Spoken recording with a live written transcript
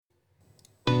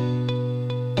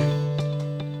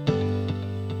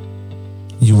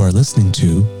are listening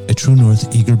to a True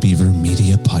North Eager Beaver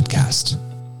media podcast.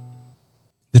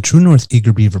 The True North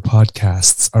Eager Beaver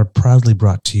podcasts are proudly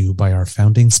brought to you by our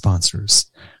founding sponsors,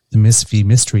 the Miss V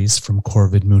Mysteries from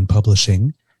Corvid Moon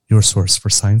Publishing, your source for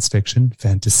science fiction,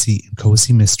 fantasy, and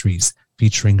cozy mysteries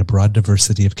featuring a broad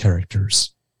diversity of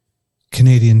characters.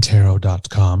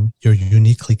 CanadianTarot.com, your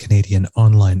uniquely Canadian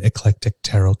online eclectic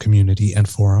tarot community and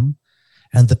forum,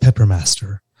 and The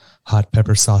Peppermaster, hot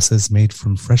pepper sauces made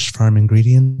from fresh farm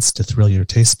ingredients to thrill your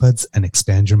taste buds and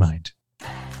expand your mind.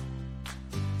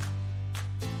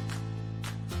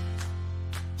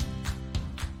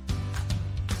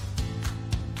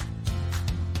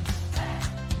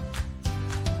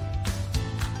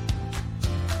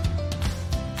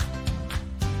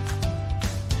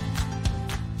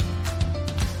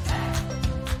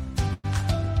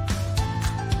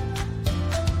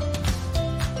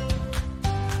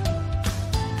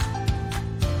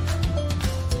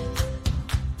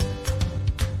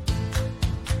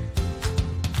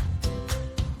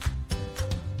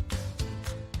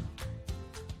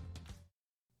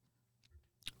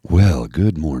 Well,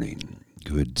 good morning.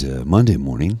 Good Monday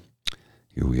morning.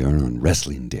 Here we are on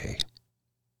Wrestling Day.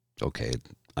 Okay,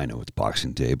 I know it's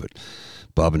Boxing Day, but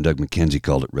Bob and Doug McKenzie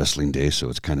called it Wrestling Day, so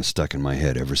it's kind of stuck in my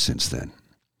head ever since then.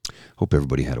 Hope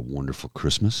everybody had a wonderful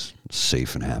Christmas,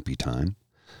 safe and happy time.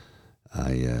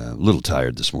 A little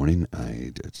tired this morning.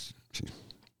 It's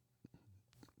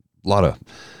a lot of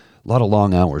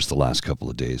long hours the last couple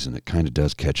of days, and it kind of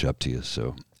does catch up to you,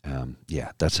 so...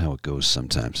 yeah, that's how it goes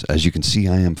sometimes. As you can see,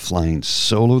 I am flying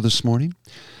solo this morning,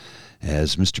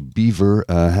 as Mr. Beaver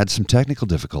had some technical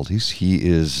difficulties. He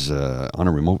is on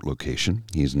a remote location.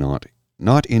 He's not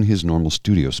in his normal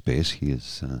studio space. He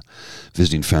is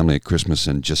visiting family at Christmas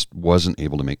and just wasn't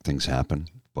able to make things happen.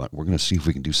 But we're going to see if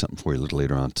we can do something for you a little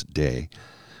later on today.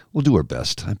 We'll do our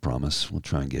best, I promise. We'll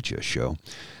try and get you a show.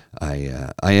 I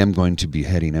am going to be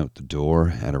heading out the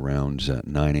door at around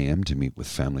 9 a.m. to meet with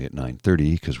family at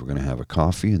 9:30 because we're going to have a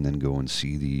coffee and then go and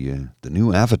see the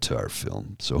new Avatar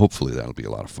film. So hopefully that'll be a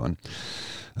lot of fun.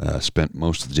 Spent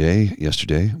most of the day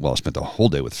yesterday. Well, I spent the whole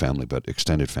day with family, but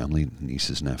extended family,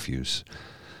 nieces, nephews.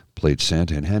 Played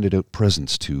Santa and handed out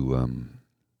presents to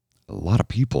a lot of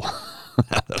people.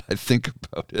 Now that I think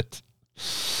about it,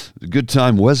 a good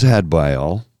time was had by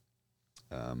all.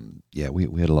 Yeah,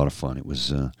 we had a lot of fun. It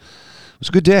was a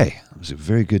good day. It was a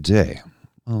very good day.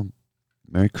 Well,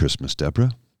 Merry Christmas,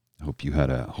 Deborah. I hope you had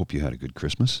a good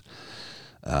Christmas.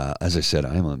 As I said,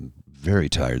 I am very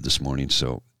tired this morning,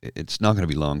 so it's not going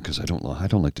to be long because I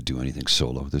don't like to do anything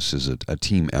solo. This is a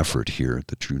team effort here at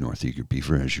the True North Eager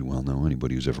Beaver, as you well know,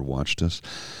 anybody who's ever watched us.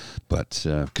 But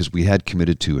because we had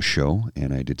committed to a show,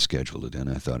 and I did schedule it in,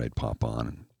 I thought I'd pop on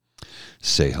and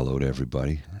say hello to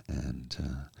everybody and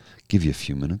give you a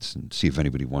few minutes and see if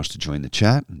anybody wants to join the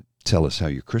chat and tell us how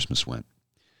your Christmas went.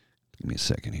 Give me a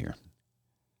second here.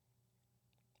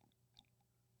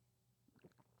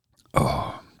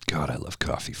 Oh, God, I love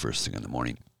coffee first thing in the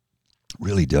morning.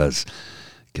 Really does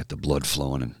get the blood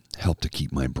flowing and help to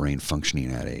keep my brain functioning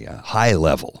at a high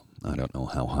level. I don't know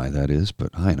how high that is,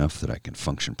 but high enough that I can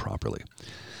function properly.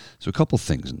 So a couple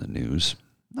things in the news.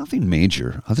 Nothing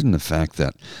major other than the fact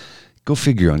that, go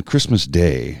figure, on Christmas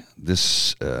Day,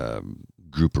 this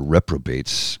group of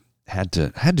reprobates had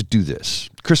to do this.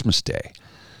 Christmas Day.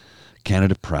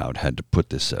 Canada Proud had to put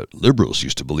this out. Liberals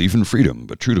used to believe in freedom,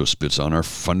 but Trudeau spits on our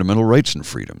fundamental rights and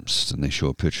freedoms. And they show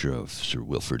a picture of Sir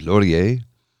Wilfrid Laurier.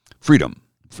 Freedom.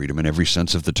 Freedom in every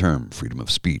sense of the term. Freedom of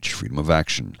speech, freedom of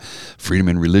action, freedom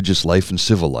in religious life and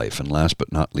civil life, and last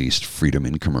but not least, freedom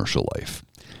in commercial life.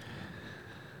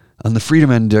 On the Freedom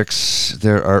Index,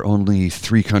 there are only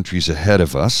 3 countries ahead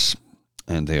of us,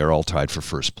 and they are all tied for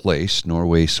first place: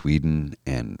 Norway, Sweden,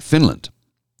 and Finland.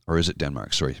 Or is it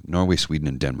Denmark? Sorry, Norway, Sweden,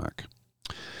 and Denmark.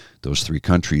 Those 3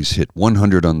 countries hit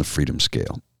 100 on the freedom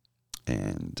scale,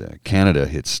 and Canada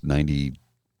hits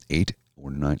 98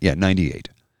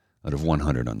 out of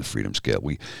 100 on the freedom scale.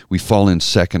 We fall in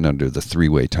second under the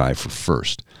 3-way tie for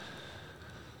first.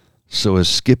 So as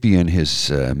Skippy and his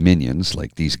minions,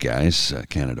 like these guys,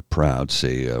 Canada Proud,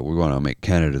 say we're going to make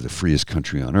Canada the freest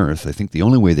country on earth, I think the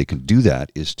only way they can do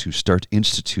that is to start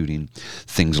instituting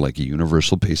things like a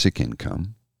universal basic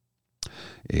income,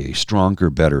 a stronger,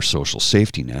 better social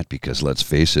safety net, because let's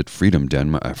face it,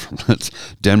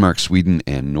 Denmark, Sweden,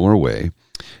 and Norway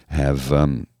have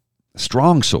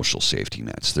strong social safety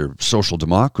nets. They're social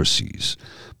democracies.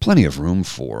 Plenty of room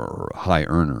for high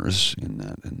earners in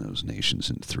those nations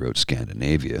and throughout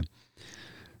Scandinavia.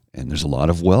 And there's a lot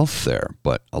of wealth there,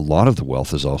 but a lot of the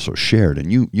wealth is also shared.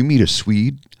 And you meet a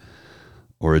Swede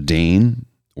or a Dane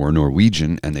or a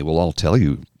Norwegian, and they will all tell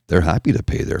you They're happy to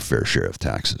pay their fair share of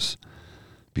taxes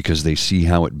because they see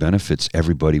how it benefits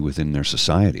everybody within their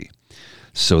society.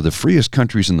 So the freest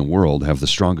countries in the world have the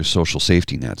strongest social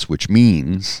safety nets, which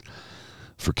means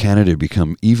for Canada to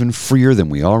become even freer than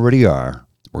we already are,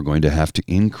 we're going to have to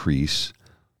increase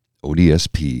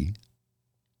ODSP.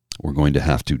 We're going to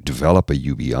have to develop a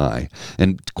UBI.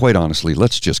 And quite honestly,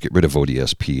 let's just get rid of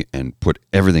ODSP and put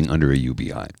everything under a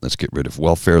UBI. Let's get rid of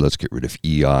welfare. Let's get rid of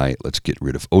EI. Let's get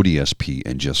rid of ODSP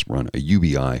and just run a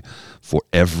UBI for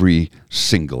every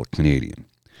single Canadian.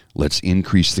 Let's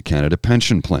increase the Canada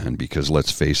Pension Plan because,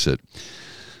 let's face it,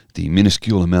 the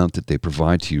minuscule amount that they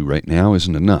provide to you right now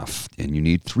isn't enough. And you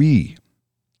need three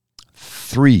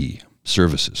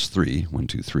services, one,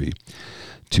 two, three,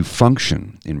 to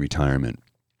function in retirement.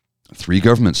 3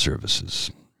 government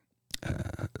services,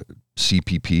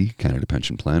 CPP, Canada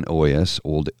Pension Plan, OAS,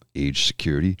 Old Age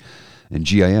Security, and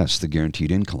GIS, the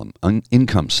Guaranteed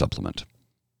Income Supplement.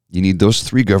 You need those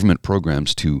 3 government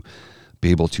programs to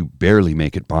be able to barely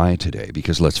make it by today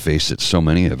because, let's face it, so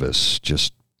many of us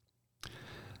just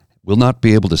will not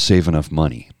be able to save enough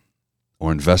money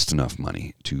or invest enough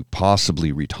money to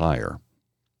possibly retire.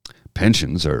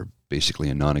 Pensions are basically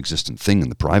a non-existent thing in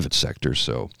the private sector,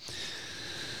 so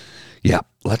yeah,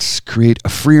 let's create a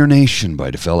freer nation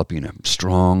by developing a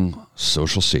strong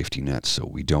social safety net so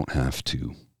we don't have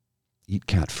to eat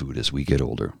cat food as we get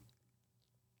older.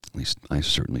 At least I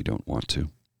certainly don't want to.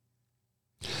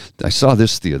 I saw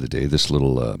this the other day, this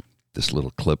little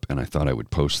clip, and I thought I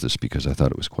would post this because I thought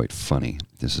it was quite funny.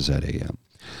 This is at a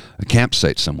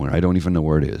campsite somewhere. I don't even know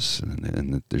where it is.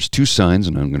 And there's 2 signs,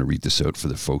 and I'm going to read this out for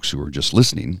the folks who are just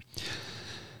listening.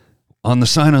 On the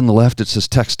sign on the left, it says,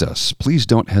 text us. Please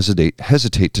don't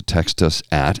hesitate to text us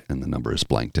at, and the number is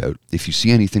blanked out. If you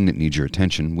see anything that needs your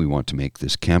attention, we want to make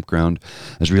this campground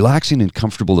as relaxing and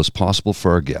comfortable as possible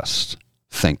for our guests.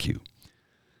 Thank you.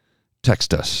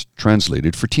 Text us,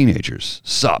 translated for teenagers.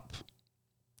 SUP,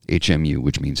 HMU,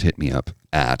 which means hit me up,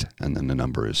 at, and then the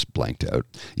number is blanked out.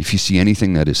 If you see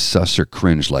anything that is sus or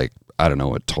cringe, like, I don't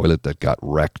know, a toilet that got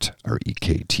wrecked, or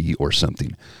EKT or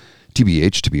something,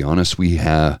 TBH, to be honest, we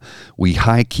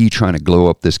high-key trying to glow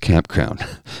up this campground.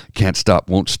 Can't stop,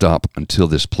 won't stop until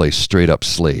this place straight up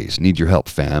slays. Need your help,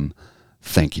 fam.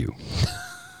 Thank you.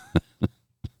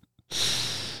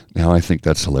 Now I think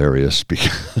that's hilarious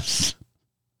because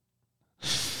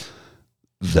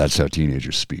that's how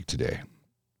teenagers speak today.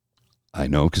 I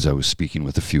know because I was speaking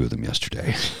with a few of them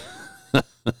yesterday.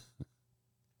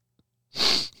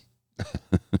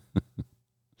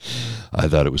 I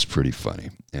thought it was pretty funny.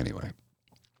 Anyway,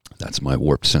 that's my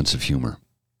warped sense of humor.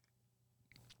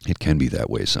 It can be that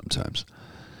way sometimes.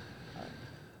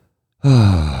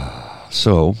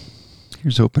 So,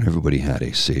 here's hoping everybody had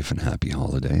a safe and happy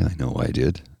holiday. I know I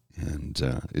did. And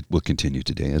it will continue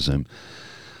today as I'm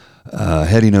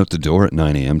heading out the door at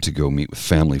 9 a.m. to go meet with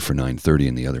family for 9:30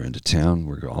 in the other end of town.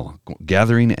 We're all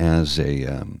gathering as a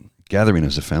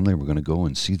family. We're going to go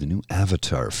and see the new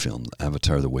Avatar film,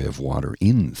 Avatar: The Way of Water,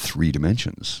 in 3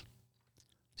 dimensions.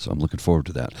 So I'm looking forward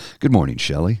to that. Good morning,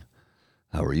 Shelley.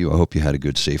 How are you? I hope you had a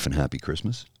good, safe, and happy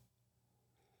Christmas.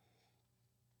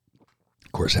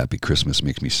 Of course, happy Christmas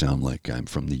makes me sound like I'm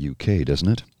from the UK, doesn't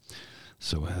it?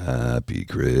 So happy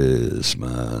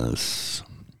Christmas.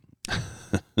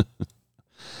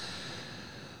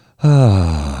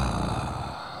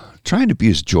 Trying to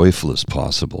be as joyful as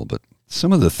possible, but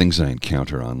some of the things I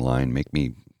encounter online make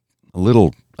me a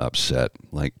little upset.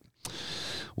 Like,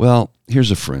 well,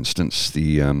 here's for instance,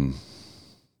 the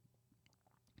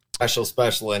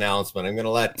special announcement. I'm going to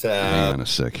let... Hang on a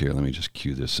sec here. Let me just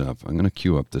cue this up. I'm going to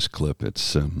cue up this clip.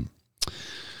 It's...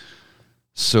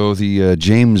 So the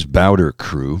James Bowder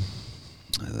crew,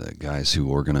 the guys who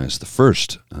organized the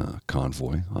first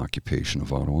convoy, occupation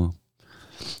of Ottawa,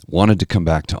 wanted to come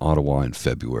back to Ottawa in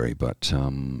February, but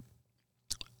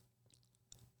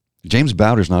James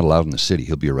Bowder's not allowed in the city.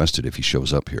 He'll be arrested if he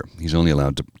shows up here. He's only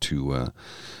allowed to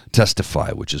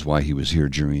testify, which is why he was here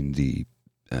during the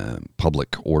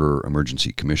Public Order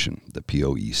Emergency Commission, the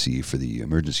POEC for the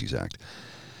Emergencies Act.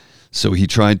 So he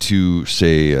tried to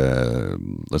say,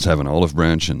 let's have an olive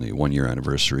branch and the 1-year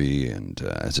anniversary. And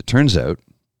as it turns out,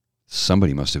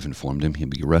 somebody must have informed him he'll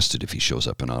be arrested if he shows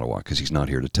up in Ottawa because he's not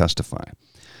here to testify.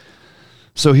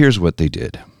 So here's what they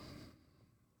did.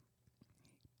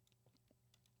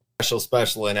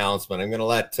 Special announcement. I'm going to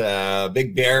let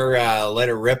Big Bear let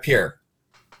it rip here.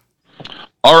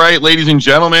 All right, ladies and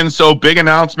gentlemen. So big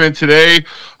announcement today.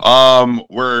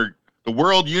 The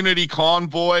World Unity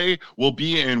Convoy will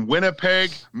be in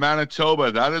Winnipeg,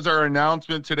 Manitoba. That is our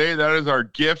announcement today. That is our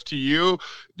gift to you.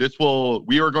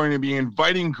 We are going to be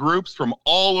inviting groups from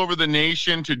all over the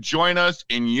nation to join us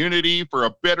in unity for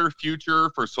a better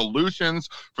future, for solutions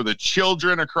for the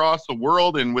children across the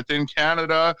world and within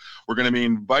Canada. We're going to be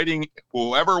inviting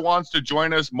whoever wants to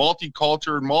join us,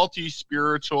 multicultural,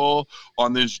 multi-spiritual,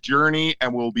 on this journey,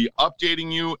 and we'll be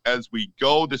updating you as we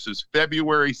go. This is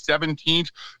February 17th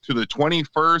to the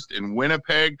 21st in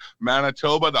Winnipeg,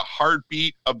 Manitoba, the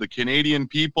heartbeat of the Canadian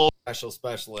people.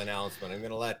 Special announcement. I'm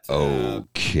going to let...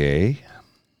 Okay.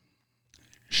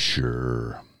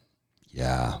 Sure.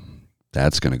 Yeah,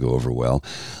 that's going to go over well.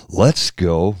 Let's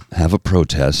go have a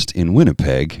protest in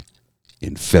Winnipeg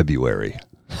in February.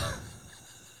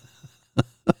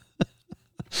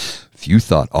 If you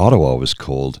thought Ottawa was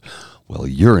cold, well,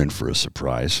 you're in for a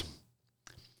surprise.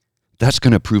 That's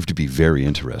going to prove to be very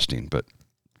interesting, but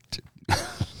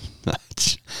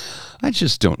I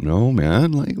just don't know,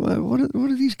 man. Like, what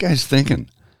are these guys thinking?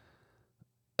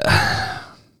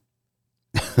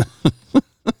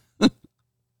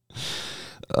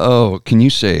 Oh, can you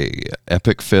say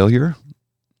epic failure?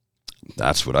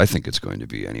 That's what I think it's going to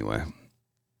be anyway.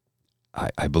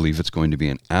 I believe it's going to be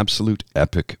an absolute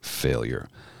epic failure.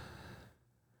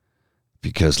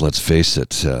 Because let's face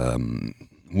it,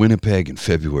 Winnipeg in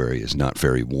February is not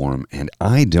very warm, and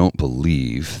I don't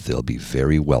believe they'll be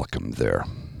very welcome there.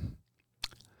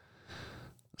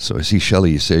 So I see,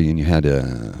 Shelley, you saying you had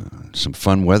some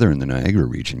fun weather in the Niagara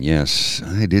region. Yes,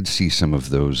 I did see some of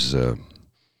those,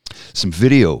 some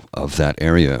video of that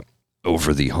area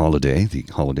over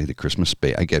the Christmas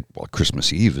Bay.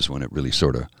 Christmas Eve is when it really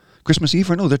sort of, Christmas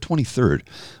Eve, or no, the 23rd.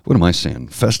 What am I saying?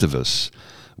 Festivus,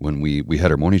 when we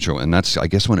had our morning show, and that's, I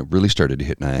guess, when it really started to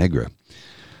hit Niagara.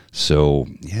 So,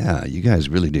 yeah, you guys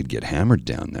really did get hammered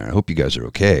down there. I hope you guys are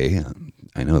okay.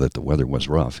 I know that the weather was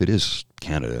rough. It is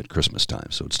Canada at Christmas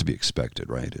time, so it's to be expected,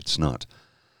 right? It's not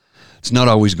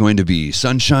always going to be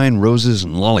sunshine, roses,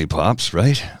 and lollipops,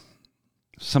 right?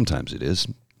 Sometimes it is.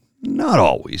 Not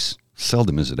always.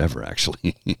 Seldom is it ever,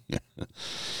 actually.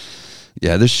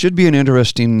 Yeah, this should be an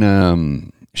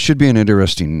interesting shit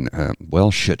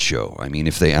show. I mean,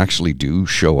 if they actually do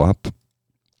show up,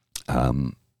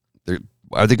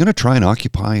 are they going to try and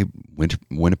occupy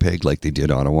Winnipeg like they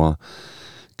did Ottawa?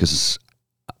 Because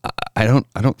I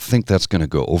don't think that's going to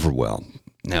go over well.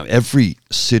 Now, every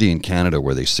city in Canada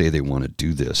where they say they want to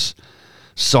do this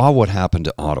saw what happened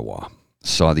to Ottawa,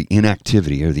 saw the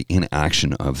inactivity or the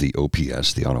inaction of the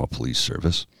OPS, the Ottawa Police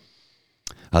Service,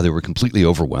 how they were completely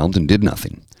overwhelmed and did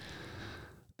nothing.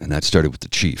 And that started with the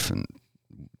chief. And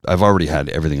I've already had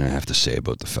everything I have to say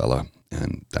about the fella,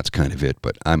 and that's kind of it.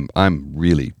 But I'm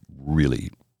really,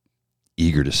 really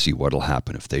eager to see what'll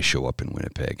happen if they show up in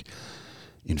Winnipeg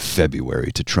in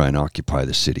February to try and occupy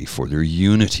the city for their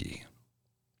unity.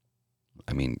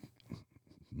 I mean,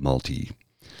 multiracial,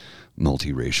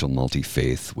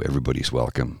 multi-faith, everybody's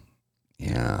welcome.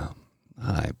 Yeah,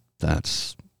 I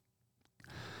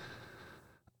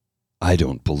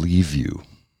don't believe you.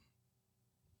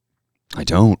 I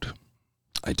don't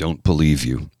believe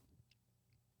you.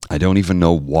 I don't even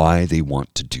know why they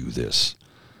want to do this.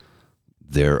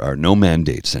 There are no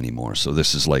mandates anymore, so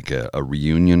this is like a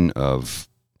reunion of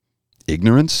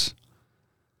ignorance.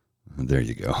 There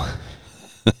you go.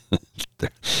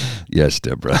 Yes,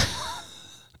 Deborah.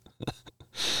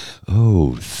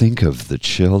 Oh, think of the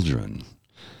children.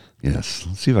 Yes,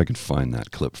 let's see if I can find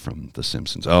that clip from The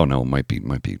Simpsons. Oh no, it might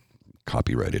be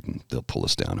copyrighted, and they'll pull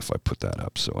us down if I put that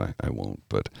up. So I won't.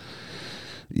 But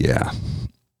yeah,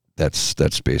 that's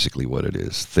basically what it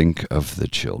is. Think of the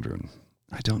children.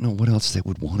 I don't know what else they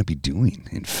would want to be doing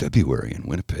in February in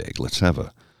Winnipeg. Let's have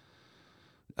a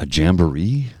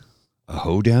jamboree, a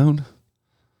hoedown,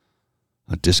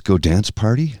 a disco dance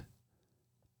party.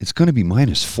 It's going to be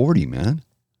minus 40, man.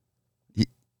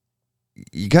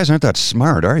 You guys aren't that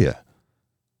smart, are you?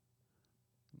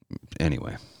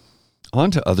 Anyway,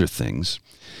 on to other things.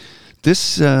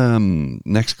 This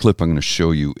next clip I'm going to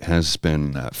show you has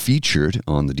been featured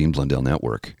on the Dean Blundell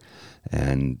Network,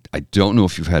 and I don't know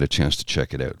if you've had a chance to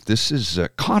check it out. This is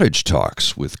Cottage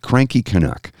Talks with Cranky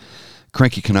Canuck.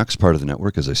 Cranky Canuck's part of the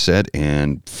network, as I said,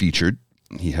 and featured.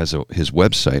 He has his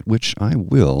website, which I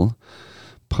will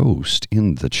post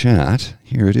in the chat.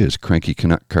 Here it is, Cranky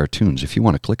Canuck Cartoons. If you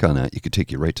want to click on that, you could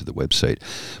take you right to the website.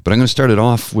 But I'm going to start it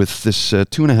off with this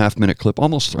 2.5 minute clip,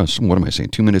 almost, what am I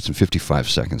saying, 2 minutes and 55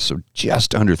 seconds, so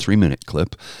just under 3 minute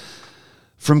clip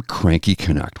from Cranky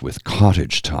Canuck with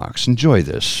Cottage Talks. Enjoy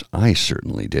this. I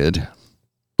certainly did.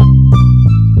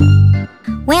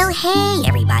 Well, hey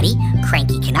everybody,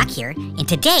 Cranky Canuck here, and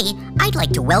today I'd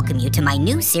like to welcome you to my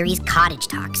new series Cottage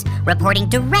Talks, reporting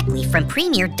directly from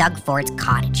Premier Doug Ford's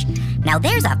cottage. Now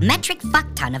there's a metric fuck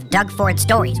ton of Doug Ford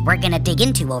stories we're gonna dig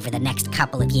into over the next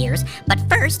couple of years, but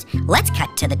first, let's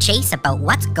cut to the chase about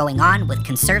what's going on with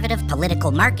conservative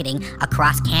political marketing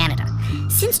across Canada.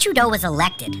 Since Trudeau was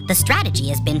elected, the strategy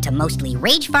has been to mostly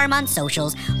rage farm on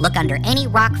socials, look under any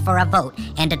rock for a vote,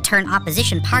 and to turn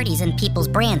opposition parties and people's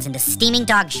brands into steaming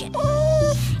dog shit.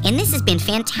 And this has been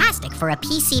fantastic for a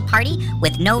PC party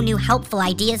with no new helpful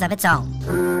ideas of its own.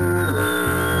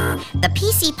 The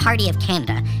PC Party of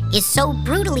Canada is so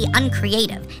brutally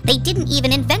uncreative, they didn't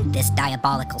even invent this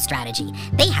diabolical strategy.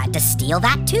 They had to steal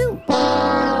that too.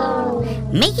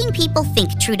 Making people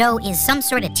think Trudeau is some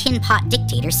sort of tin pot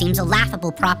dictator seems a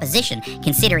laughable proposition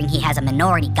considering he has a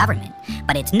minority government.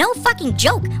 But it's no fucking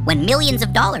joke when millions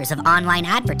of dollars of online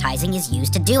advertising is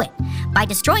used to do it. By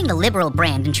destroying the Liberal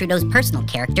brand and Trudeau's personal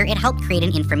character, it helped create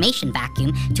an information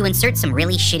vacuum to insert some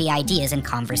really shitty ideas in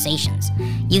conversations.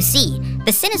 You see,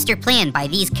 the sinister plan by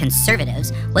these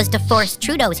conservatives was to force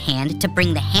Trudeau's hand to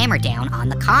bring the hammer down on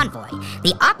the convoy.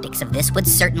 The optics of this would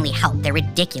certainly help their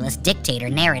ridiculous dictator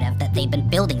narrative that they've been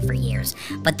building for years.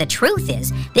 But the truth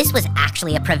is, this was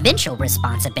actually a provincial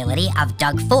responsibility of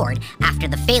Doug Ford after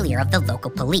the failure of the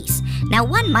local police. Now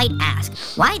one might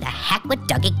ask, why the heck would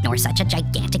Doug ignore such a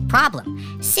gigantic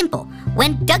problem? Simple.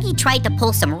 When Dougie tried to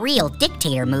pull some real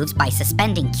dictator moves by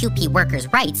suspending QP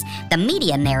workers' rights, the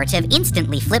media narrative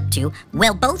instantly flipped to,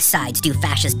 well, both sides do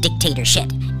fascist dictator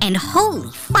shit. And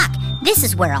holy fuck, this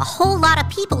is where a whole lot of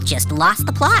people just lost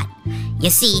the plot. You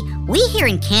see, we here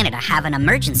in Canada have an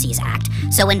Emergencies Act,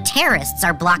 so when terrorists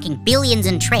are blocking billions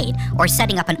in trade or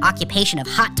setting up an occupation of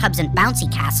hot tubs and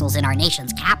bouncy castles in our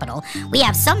nation's capital, we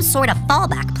have some sort of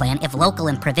fallback plan if local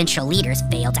and provincial leaders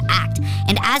fail to act.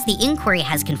 And as the inquiry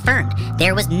has confirmed,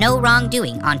 there was no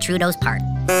wrongdoing on Trudeau's part.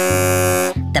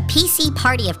 The PC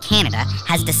Party of Canada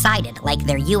has decided, like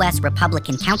their US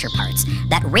Republican counterparts,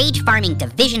 that rage farming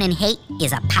division and hate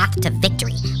is a path to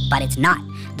victory, but it's not.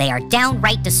 They are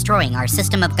downright destroying our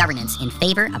system of governance in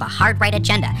favor of a hard-right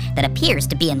agenda that appears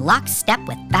to be in lockstep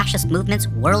with fascist movements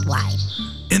worldwide.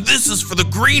 And this is for the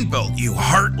Greenbelt, you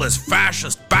heartless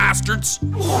fascist bastards!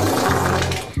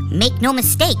 Make no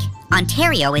mistake,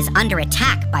 Ontario is under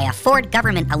attack by a Ford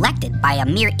government elected by a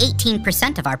mere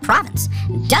 18% of our province.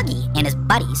 Dougie and his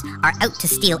buddies are out to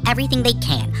steal everything they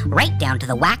can, right down to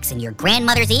the wax in your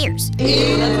grandmother's ears.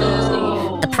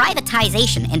 The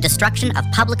privatization and destruction of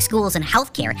public schools and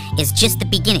healthcare is just the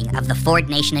beginning of the Ford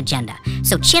Nation agenda.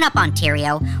 So chin up,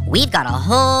 Ontario. We've got a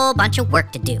whole bunch of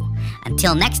work to do.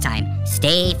 Until next time,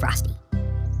 stay frosty.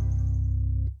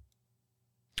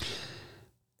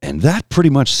 And that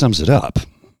pretty much sums it up.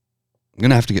 I'm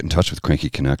going to have to get in touch with Cranky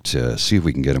Canuck to see if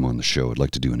we can get him on the show. I'd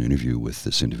like to do an interview with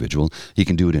this individual. He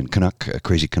can do it in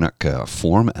Crazy Canuck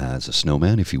form as a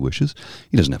snowman if he wishes.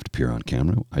 He doesn't have to appear on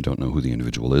camera. I don't know who the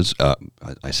individual is.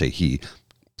 I say he.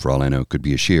 For all I know, it could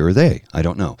be a she or a they. I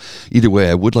don't know. Either way,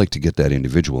 I would like to get that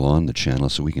individual on the channel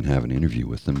so we can have an interview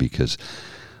with them because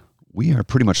we are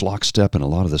pretty much lockstep in a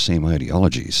lot of the same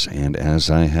ideologies. And as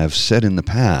I have said in the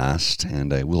past,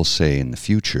 and I will say in the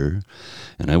future,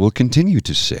 and I will continue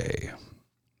to say,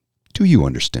 do you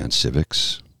understand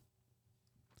civics?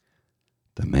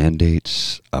 The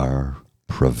mandates are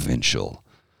provincial.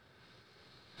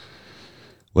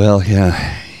 Well,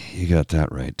 yeah, you got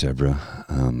that right, Deborah.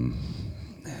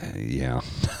 Yeah.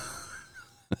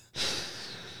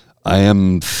 I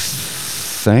am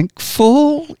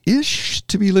thankful-ish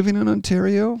to be living in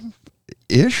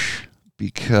Ontario-ish,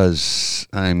 because,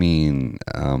 I mean,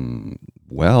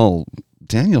 well,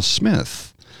 Daniel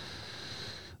Smith,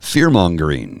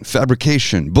 fear-mongering,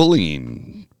 fabrication,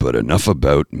 bullying, but enough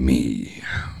about me.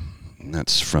 And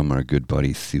that's from our good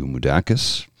buddy Theo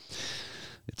Moudakis.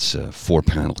 It's a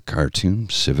 4-panel cartoon,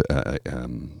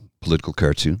 political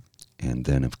cartoon. And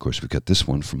then, of course, we've got this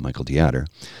one from Michael Diatter.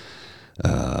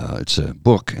 It's a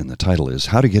book, and the title is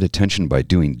How to Get Attention by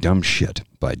Doing Dumb Shit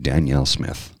by Danielle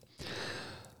Smith.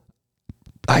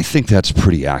 I think that's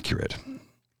pretty accurate.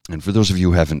 And for those of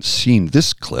you who haven't seen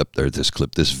this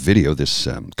video, this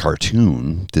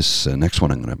cartoon, this next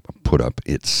one I'm going to put up,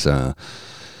 it's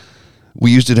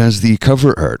we used it as the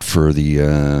cover art for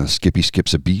the Skippy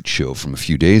Skips a Beat show from a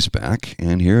few days back,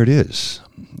 and here it is.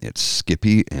 It's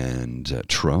Skippy and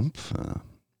Trump.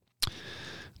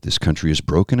 This country is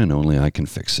broken and only I can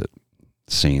fix it.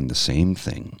 Saying the same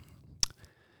thing.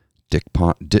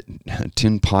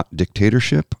 Tin pot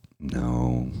dictatorship?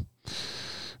 No,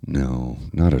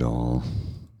 not at all.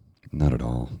 Not at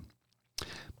all.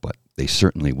 But they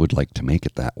certainly would like to make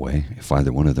it that way if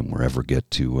either one of them were ever get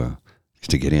to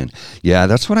to get in. Yeah,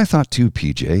 that's what I thought too,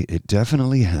 PJ. It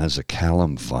definitely has a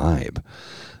Callum vibe.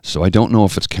 So I don't know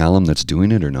if it's Callum that's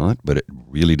doing it or not, but it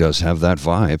really does have that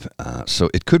vibe. So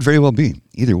it could very well be.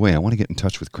 Either way, I want to get in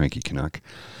touch with Cranky Canuck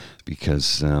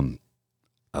because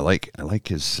I like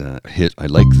his hit. I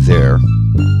like their...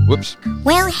 Whoops.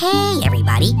 Well, hey,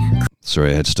 everybody.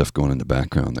 Sorry, I had stuff going in the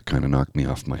background that kind of knocked me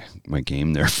off my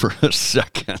game there for a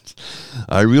second.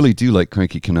 I really do like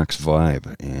Cranky Canuck's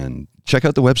vibe, and check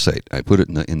out the website. I put it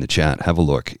in the chat. Have a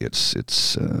look. It's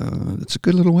a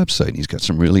good little website. He's got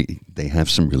they have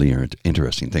some really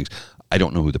interesting things. I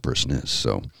don't know who the person is,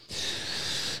 so.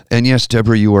 And yes,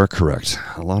 Deborah, you are correct.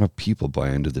 A lot of people buy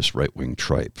into this right-wing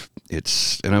tripe.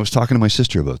 And I was talking to my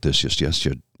sister about this just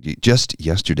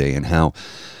yesterday, and how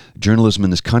journalism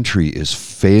in this country is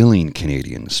failing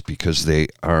Canadians because they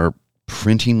are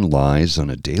printing lies on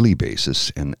a daily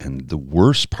basis, and the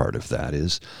worst part of that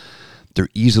is they're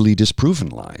easily disproven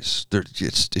lies.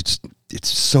 It's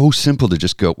so simple to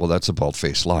just go, well, that's a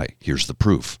bald-faced lie. Here's the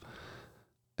proof.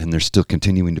 And they're still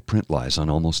continuing to print lies on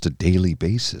almost a daily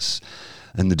basis.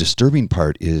 And the disturbing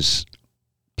part is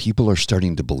people are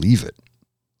starting to believe it.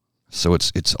 So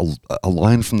it's a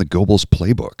line from the Goebbels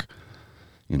playbook.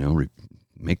 You know,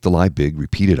 make the lie big,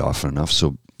 repeat it often enough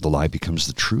so the lie becomes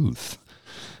the truth.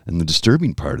 And the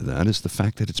disturbing part of that is the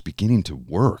fact that it's beginning to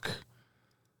work.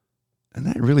 And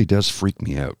that really does freak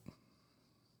me out.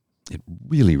 It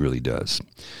really, really does.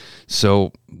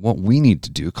 So what we need to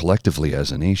do collectively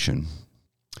as a nation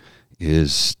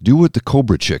is do what the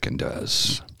Cobra Chicken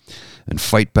does and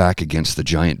fight back against the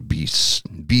giant beasts.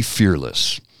 Be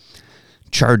fearless.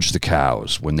 Charge the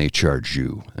cows when they charge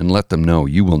you, and let them know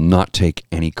you will not take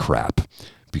any crap,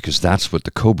 because that's what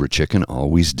the Cobra Chicken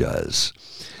always does.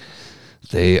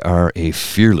 They are a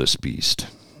fearless beast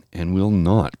and will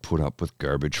not put up with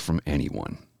garbage from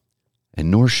anyone, and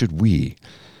nor should we.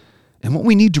 And what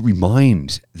we need to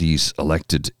remind these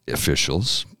elected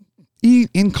officials,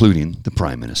 including the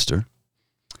Prime Minister,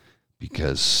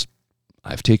 because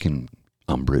I've taken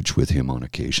umbrage with him on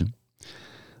occasion,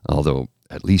 although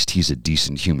at least he's a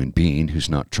decent human being who's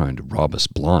not trying to rob us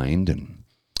blind and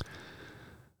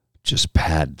just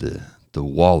pad the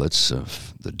wallets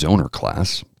of the donor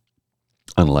class,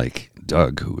 unlike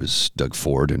Doug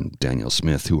Ford and Daniel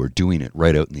Smith, who are doing it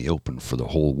right out in the open for the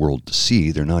whole world to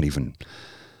see. They're not even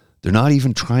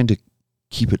trying to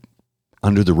keep it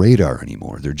under the radar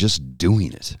anymore. They're just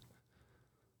doing it.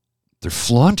 They're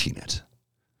flaunting it,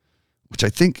 which I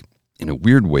think in a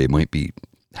weird way might be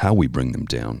how we bring them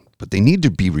down. But they need to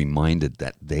be reminded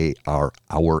that they are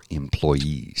our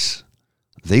employees.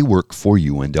 They work for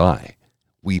you and I.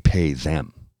 We pay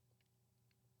them.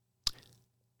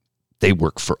 They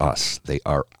work for us. They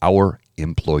are our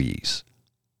employees.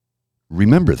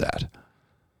 Remember that.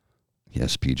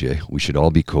 Yes, PJ, we should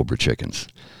all be Cobra Chickens.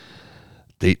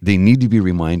 They need to be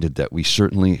reminded that we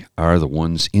certainly are the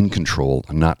ones in control,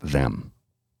 not them.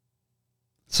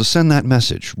 So send that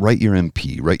message. Write your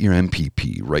MP, write your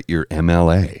MPP, write your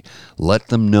MLA. Let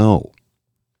them know.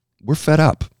 We're fed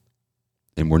up.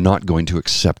 And we're not going to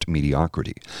accept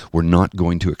mediocrity. We're not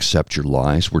going to accept your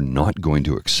lies. We're not going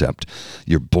to accept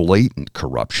your blatant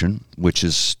corruption, which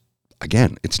is,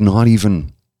 again, it's not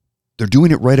even... They're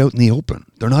doing it right out in the open.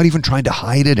 They're not even trying to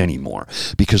hide it anymore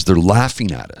because they're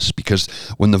laughing at us. Because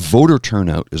when the voter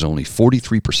turnout is only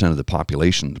 43% of the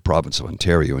population in the province of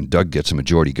Ontario and Doug gets a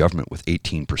majority government with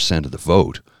 18% of the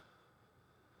vote,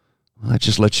 well, that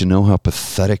just lets you know how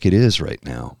pathetic it is right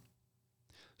now.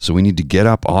 So we need to get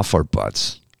up off our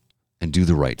butts and do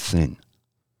the right thing.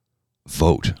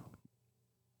 Vote.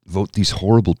 Vote these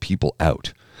horrible people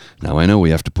out. Now, I know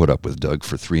we have to put up with Doug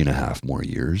for 3.5 more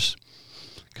years,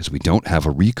 because we don't have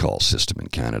a recall system in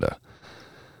Canada,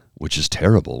 which is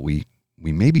terrible. We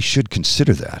maybe should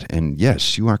consider that. And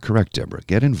yes, you are correct, Deborah.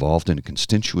 Get involved in a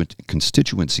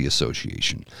constituency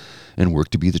association and work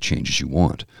to be the changes you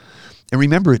want. And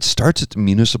remember, it starts at the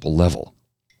municipal level.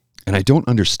 And I don't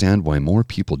understand why more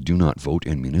people do not vote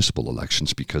in municipal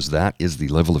elections, because that is the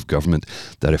level of government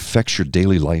that affects your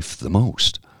daily life the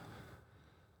most.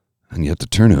 And yet the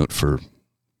turnout for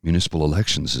municipal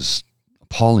elections is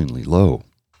appallingly low.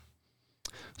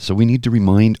 So we need to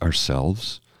remind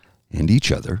ourselves and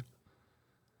each other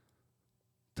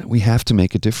that we have to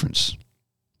make a difference.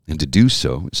 And to do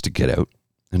so is to get out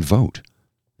and vote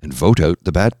out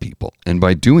the bad people. And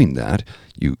by doing that,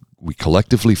 we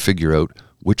collectively figure out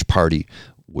which party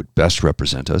would best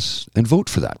represent us and vote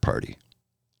for that party.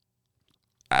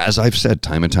 As I've said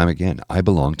time and time again, I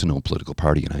belong to no political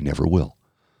party, and I never will.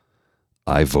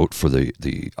 I vote for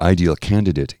the ideal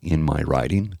candidate in my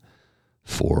riding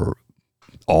for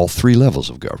all 3 levels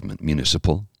of government: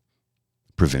 municipal,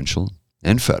 provincial,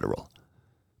 and federal.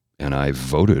 And I've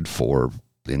voted for,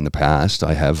 in the past,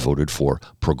 I have voted for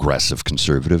progressive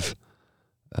conservative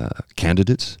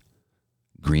candidates,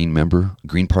 Green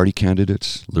Party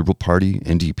candidates, Liberal Party,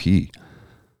 NDP,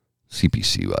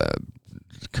 CPC,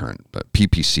 current, but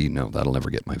PPC, no, that'll never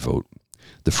get my vote.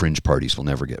 The fringe parties will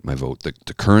never get my vote.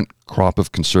 The current crop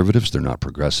of conservatives, they're not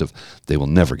progressive. They will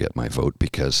never get my vote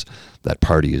because that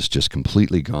party is just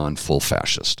completely gone full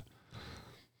fascist.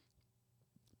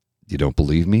 You don't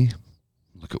believe me?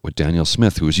 Look at what Daniel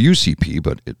Smith, who is UCP,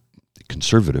 but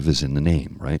conservative is in the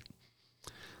name, right?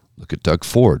 Look at Doug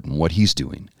Ford and what he's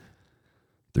doing.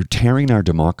 They're tearing our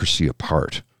democracy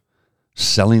apart,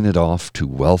 selling it off to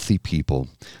wealthy people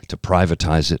to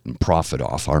privatize it and profit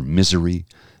off our misery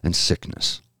and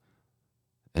sickness.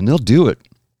 And they'll do it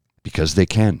because they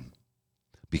can,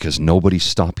 because nobody's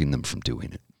stopping them from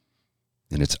doing it.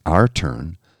 And it's our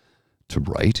turn to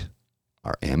write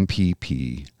our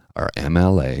MPP, our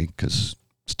MLA, because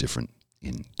it's different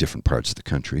in different parts of the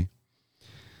country,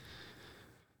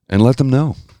 and let them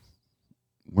know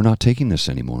we're not taking this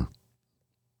anymore.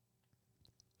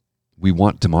 We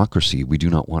want democracy. We do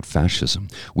not want fascism.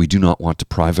 We do not want to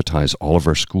privatize all of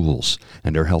our schools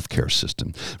and our healthcare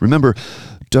system. Remember,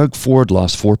 Doug Ford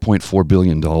lost $4.4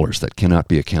 billion that cannot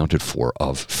be accounted for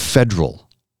of federal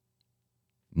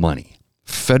money.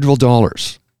 Federal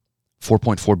dollars.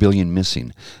 4.4 billion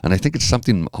missing. And I think it's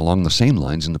something along the same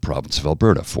lines in the province of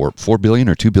Alberta. 4 billion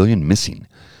or 2 billion missing.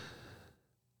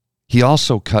 He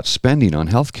also cut spending on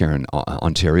healthcare in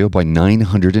Ontario by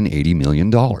 $980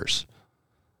 million.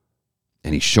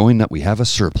 And he's showing that we have a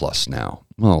surplus now.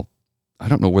 Well, I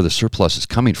don't know where the surplus is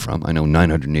coming from. I know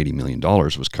 $980 million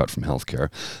was cut from healthcare.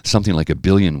 Something like $1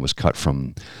 billion was cut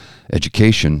from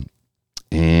education.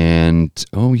 And,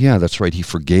 oh yeah, that's right. He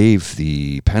forgave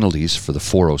the penalties for the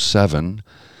 407,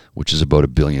 which is about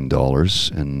 $1 billion,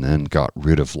 and then got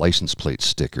rid of license plate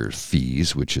sticker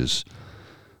fees, which is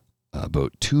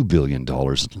about $2 billion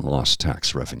in lost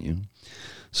tax revenue.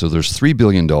 So there's $3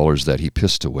 billion that he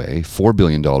pissed away, $4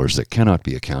 billion that cannot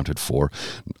be accounted for,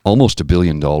 almost $1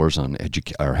 billion on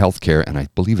healthcare, and I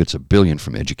believe it's $1 billion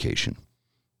from education.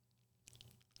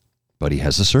 But he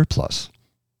has a surplus.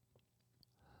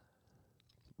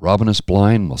 Robbing us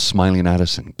blind while smiling at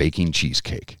us and baking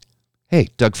cheesecake. Hey,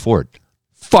 Doug Ford,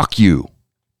 fuck you.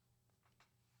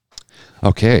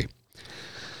 Okay,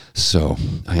 so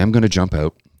I am going to jump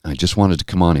out. I just wanted to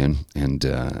come on in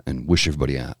and wish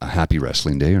everybody a happy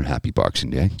wrestling day or happy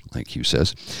boxing day, like Hugh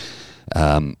says.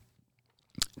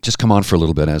 Just come on for a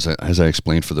little bit, as I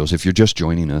explained for those. If you're just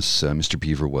joining us, Mr.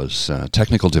 Beaver was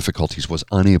technical difficulties, was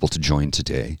unable to join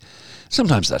today.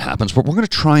 Sometimes that happens, but we're going to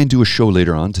try and do a show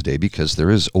later on today because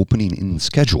there is opening in the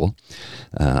schedule.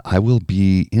 I will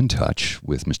be in touch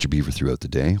with Mr. Beaver throughout the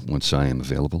day once I am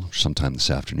available sometime this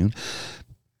afternoon.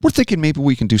 We're thinking maybe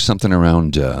we can do something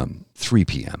around 3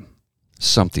 p.m.,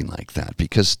 something like that,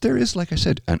 because there is, like I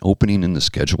said, an opening in the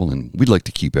schedule, and we'd like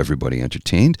to keep everybody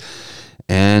entertained.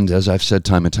 And as I've said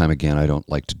time and time again, I don't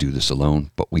like to do this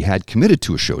alone, but we had committed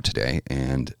to a show today,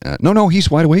 and no, he's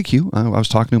wide awake, Hugh. I was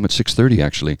talking to him at 6:30,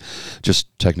 actually, just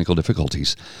technical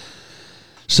difficulties.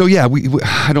 So yeah,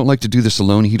 I don't like to do this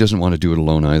alone. He doesn't want to do it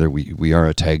alone either. We are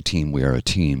a tag team. We are a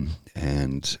team.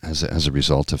 And as a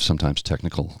result of sometimes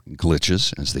technical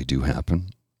glitches, as they do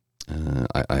happen,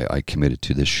 I committed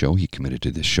to this show. He committed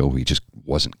to this show. He just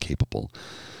wasn't capable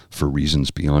for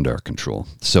reasons beyond our control.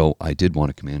 So I did want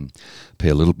to come in, pay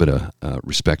a little bit of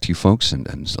respect to you folks,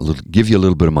 and give you a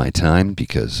little bit of my time,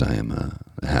 because I am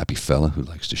a happy fella who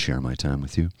likes to share my time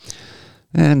with you.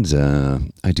 And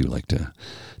I do like to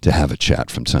have a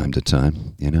chat from time to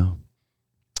time, you know.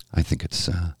 I think it's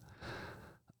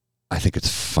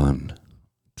fun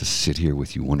to sit here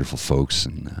with you wonderful folks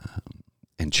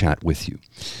and chat with you.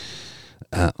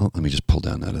 Let me just pull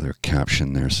down that other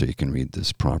caption there so you can read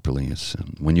this properly. It's,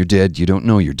 when you're dead, you don't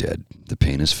know you're dead. The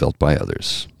pain is felt by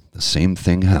others. The same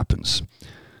thing happens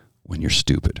when you're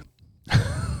stupid.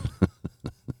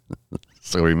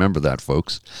 So remember that,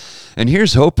 folks. And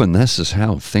here's hoping this is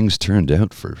how things turned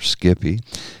out for Skippy.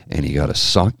 And he got a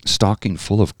stocking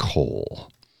full of coal.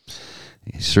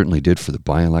 He certainly did for the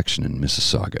by-election in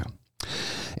Mississauga.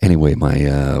 Anyway,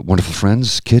 my wonderful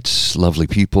friends, kits, lovely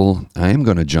people, I am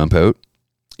going to jump out.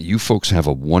 You folks have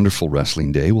a wonderful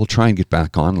wrestling day. We'll try and get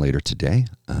back on later today.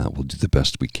 We'll do the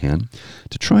best we can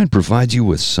to try and provide you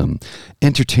with some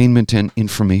entertainment and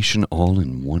information all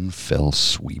in one fell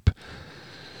sweep.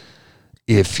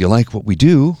 If you like what we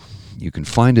do, you can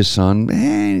find us on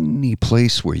any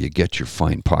place where you get your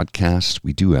fine podcasts.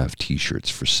 We do have t-shirts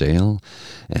for sale,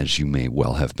 as you may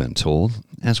well have been told.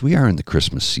 As we are in the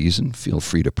Christmas season, feel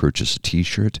free to purchase a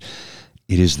t-shirt.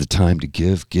 It is the time to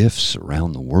give gifts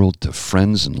around the world to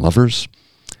friends and lovers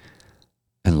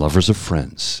of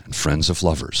friends and friends of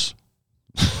lovers.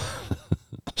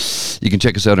 You can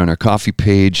check us out on our coffee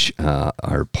page,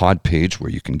 our pod page, where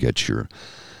you can get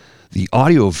the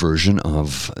audio version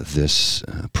of this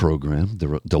program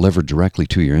delivered directly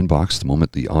to your inbox the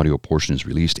moment the audio portion is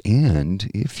released.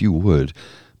 And if you would,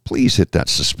 please hit that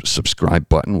subscribe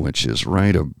button, which is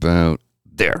right about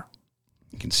there.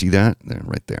 You can see that there,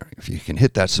 right there. If you can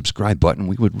hit that subscribe button,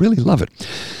 we would really love it.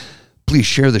 Please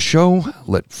share the show.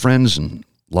 Let friends and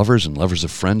lovers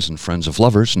of friends and friends of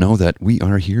lovers know that we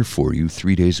are here for you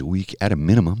 3 days a week at a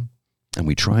minimum. And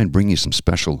we try and bring you some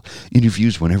special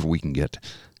interviews whenever we can get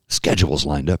schedules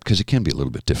lined up, because it can be a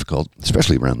little bit difficult,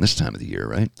 especially around this time of the year,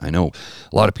 right? I know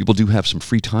a lot of people do have some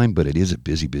free time, but it is a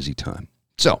busy, busy time.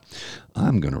 So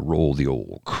I'm going to roll the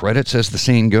old credits, as the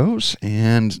saying goes,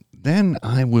 and then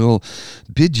I will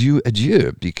bid you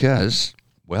adieu because,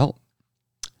 well,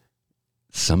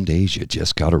 some days you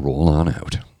just got to roll on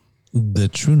out. The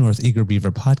True North Eager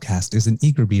Beaver podcast is an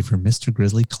Eager Beaver Mr.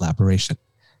 Grizzly collaboration.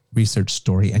 Research,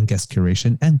 story, and guest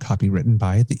curation and copy written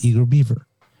by the Eager Beaver.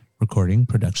 Recording,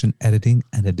 production, editing,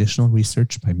 and additional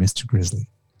research by Mr. Grizzly.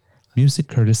 Music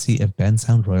courtesy of Ben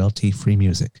Sound Royalty Free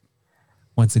Music.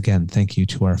 Once again, thank you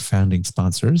to our founding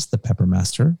sponsors, the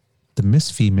Peppermaster, the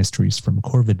Miss Fee Mysteries from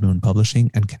Corvid Moon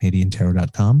Publishing and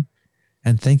CanadianTarot.com.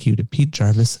 And thank you to Pete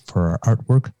Jarvis for our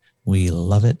artwork. We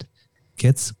love it.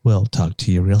 Kids, we'll talk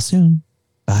to you real soon.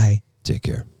 Bye. Take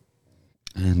care.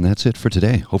 And that's it for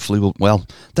today. Hopefully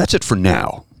that's it for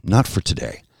now, not for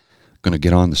today. Going to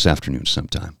get on this afternoon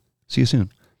sometime. See you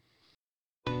soon.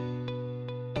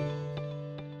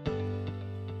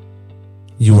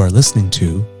 You are listening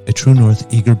to a True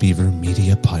North Eager Beaver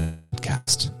media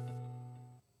podcast.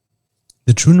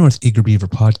 The True North Eager Beaver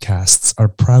podcasts are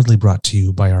proudly brought to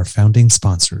you by our founding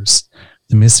sponsors,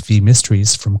 the Miss Fee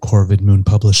Mysteries from Corvid Moon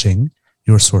Publishing,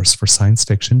 your source for science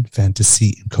fiction,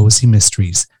 fantasy, and cozy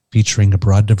mysteries featuring a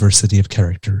broad diversity of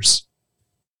characters.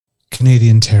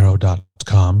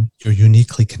 CanadianTarot.com, your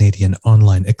uniquely Canadian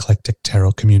online eclectic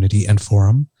tarot community and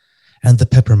forum, and the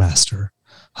Peppermaster,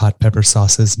 hot pepper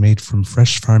sauces made from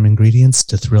fresh farm ingredients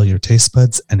to thrill your taste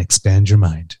buds and expand your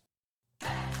mind.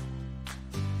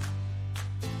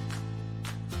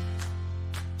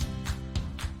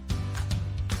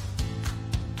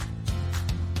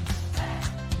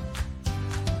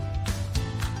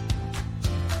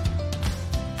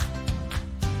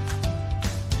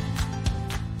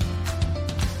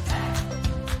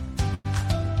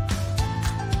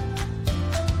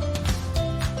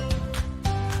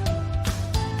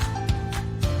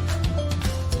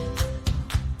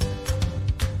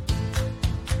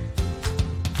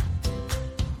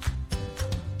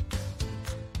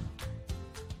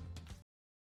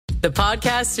 The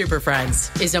Podcast Super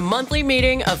Friends is a monthly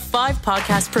meeting of 5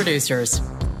 podcast producers.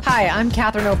 Hi, I'm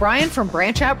Catherine O'Brien from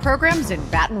Branch Out Programs in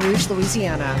Baton Rouge,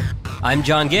 Louisiana. I'm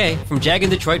John Gay from Jag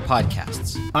and Detroit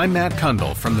Podcasts. I'm Matt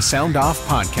Kundle from the Sound Off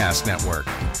Podcast Network.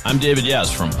 I'm David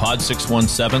Yaz from Pod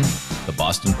 617, the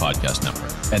Boston Podcast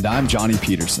Network. And I'm Johnny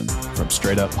Peterson from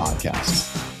Straight Up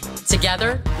Podcasts.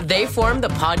 Together, they form the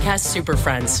Podcast Super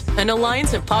Friends, an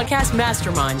alliance of podcast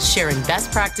masterminds sharing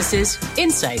best practices,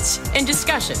 insights, and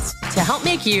discussions to help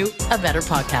make you a better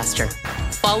podcaster.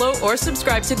 Follow or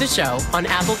subscribe to the show on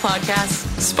Apple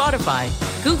Podcasts, Spotify,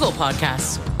 Google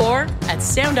Podcasts, or at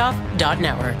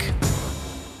soundoff.network.